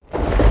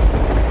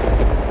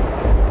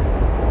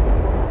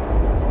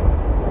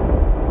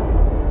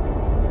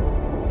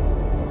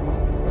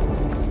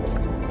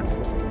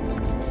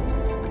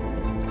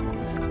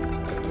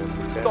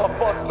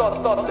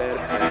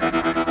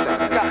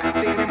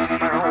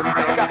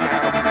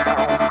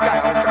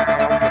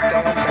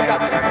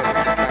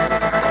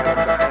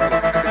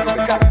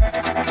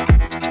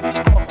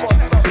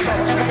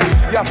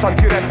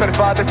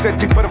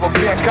21.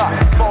 vijeka.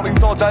 Volim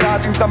to da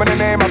radim, za mene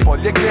nema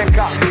boljeg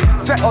lijeka.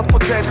 Sve od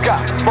početka,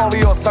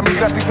 volio sam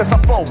igrati se sa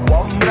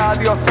flowom.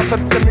 Radio sa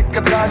srcem,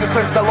 nikad ganju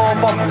sve sa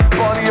lovom.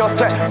 Borio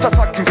se sa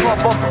svakim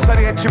slovom, sa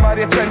riječima,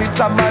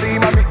 rječenicama,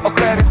 rima mi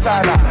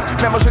operisana.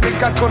 Ne može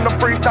nikako no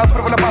freestyle,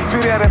 prvo na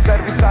papir je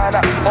rezervisana.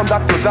 Onda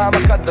ko dama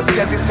kada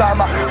sjedi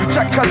sama i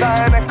čeka da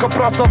je neko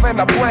prozove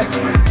na ples.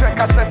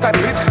 Čeka se taj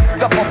beat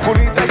da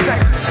popuni taj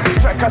tekst.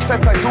 Čeka se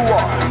taj duo,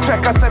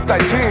 čeka se taj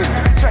tim.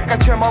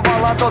 Čekat ćemo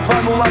vala do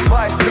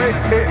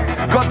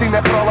 2023.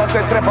 Godine prolaze,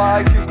 treba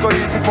ih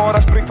iskoristit.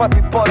 Moraš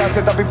prihvatit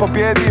poraze da bi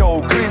pobjedio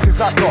u krizi.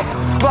 Zato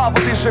glavu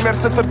dižem jer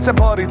se srce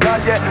bori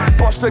dalje.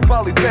 Poštuje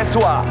kvalitetu,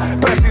 a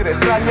prezire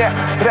sranje.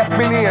 Rap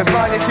mi nije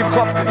zvanje, hip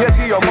hop je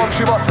dio mog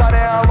života.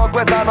 Realno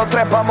gledano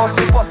trebamo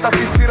svi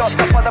postati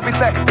sirota. Pa da bi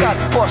tek tad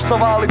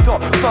poštovali to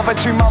što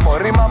već imamo.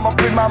 Rimamo,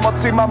 primamo,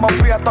 cimamo,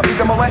 prijatno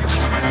idemo već.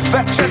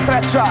 Već je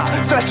treća,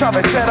 sreća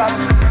večeras.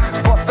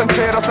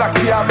 Bosančero,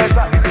 rakija,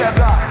 meza i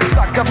seda.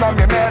 Takav nam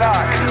je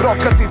merak,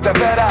 roka ti te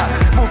verat.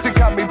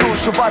 Muzika mi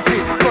dušu vati,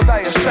 ko da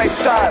je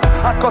šeitan.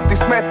 Ako ti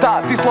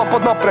smeta, ti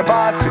slobodno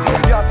prebaci.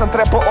 Ja sam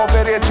trebao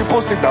ove riječi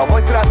pustit na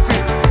ovoj traci.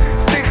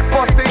 Stih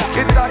po stih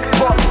i takt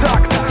po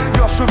takt.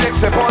 Još uvijek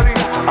se bori,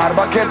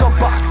 Armageddon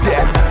pakt je.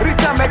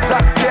 Ritam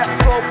egzakt je,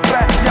 flow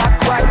prejak,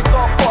 like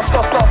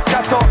 100% stotka,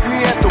 to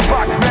nije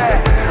tupak, ne.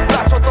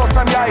 Braćo, to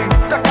sam ja i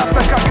takav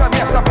sam kakav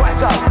jesam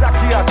blesav.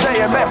 Rakija,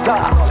 džeje, meza.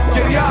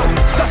 Jer ja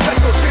za sve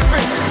to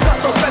živim,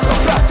 zato sve to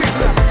pratim.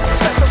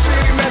 Sve to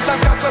širim, ne znam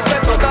kako sve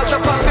to da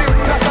zapamtim.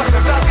 Na šta se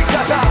vrati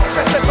kada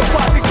sve se to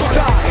plati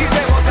kuda.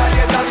 Idemo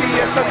dalje, da mi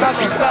je sad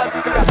znati sad.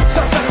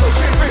 Za sve to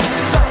živim,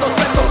 zato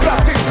sve to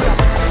pratim.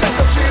 Sve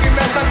to širim,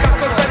 ne znam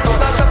kako sve to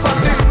da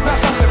zapamtim. Na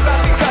šta se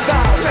vrati kada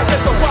sve se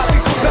to plati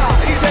kuda.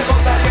 Idemo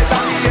dalje, da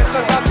mi je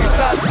sad znati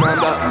sad. Znam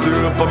da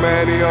pljuju po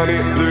meni, oni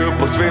pljuju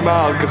po svima.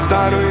 Al kad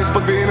stanu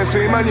ispod bine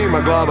svima njima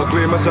glava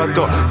klima.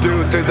 Zato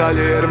pljujte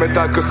dalje jer me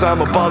tako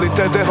samo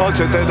palite. Te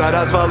hoćete da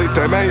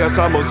razvalite me, ja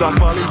samo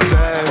zahvalim se.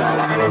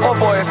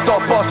 Ovo je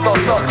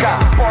 100% stotka.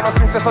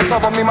 Ponosim se sa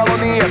sobom, nimalo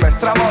nije me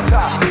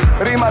sramota.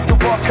 Rima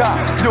duboka,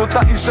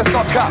 ljuta i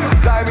žestoka.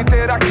 Daj mi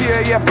te rakije,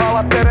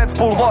 jebala te Red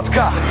Bull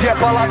vodka.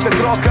 Jebala te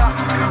droga,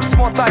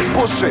 smotaj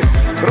puši.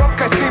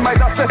 Rokaj snimaj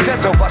da sve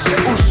sjedne u vaše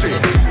uši.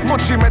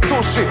 Muči me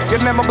tuši,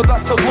 jer ne mogu da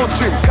se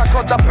odlučim.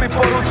 Kako da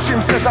priporučim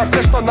se za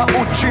sve što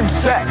naučim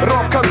se.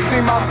 Rokam,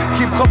 snimam,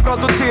 hip hop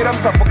produciram.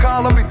 Sa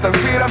vokalom ritam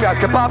sviram,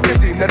 jake babke s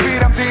tim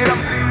nerviram, diram.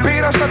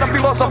 Biram šta da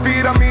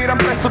filozofiram, miram,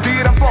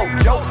 prestudiram flow,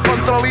 yo,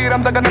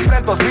 kontroliram da ga ne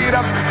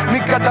predoziram.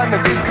 Nikada ne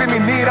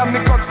diskriminiram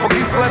nikog zbog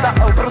izgleda,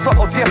 al brzo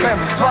odjebem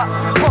sva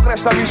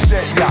pogrešna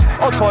mišljenja.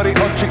 Otvori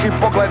oči i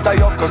pogledaj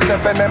oko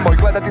sebe, nemoj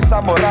gledati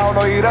samo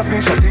ravno i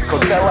razmišljati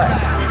kod tele.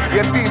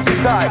 Jer ti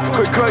si taj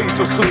koji kroji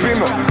tu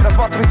sudbinu.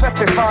 Razmotri sve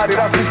te stvari,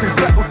 razmisli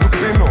sve u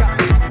dubinu.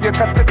 Jer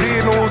kad te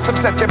dinu u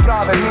srce te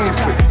prave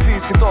misli. Ti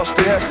si to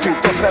što jesi,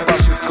 to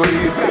trebaš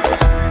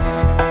iskoristiti.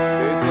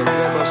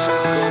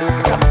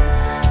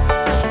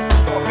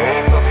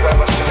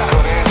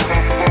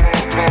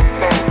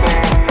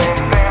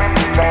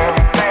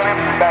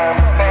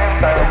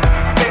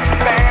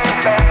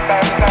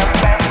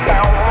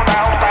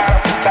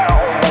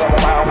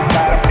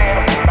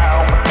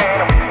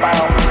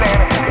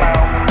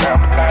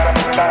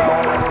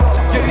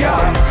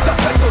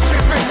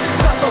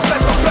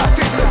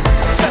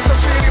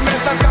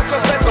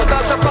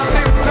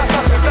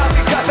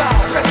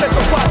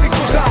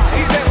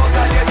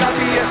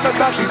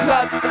 Znati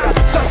sad,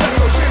 sad sve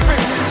to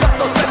živim,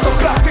 zato sve to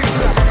pratim.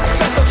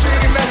 Sve to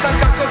širim, ne znam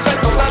kako sve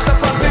to da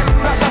zapamtim.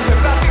 Na šta se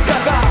vrati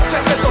kada, sve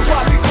se to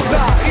plati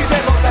kuda.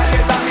 Idemo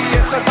dalje, da mi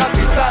je sad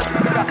znati sad.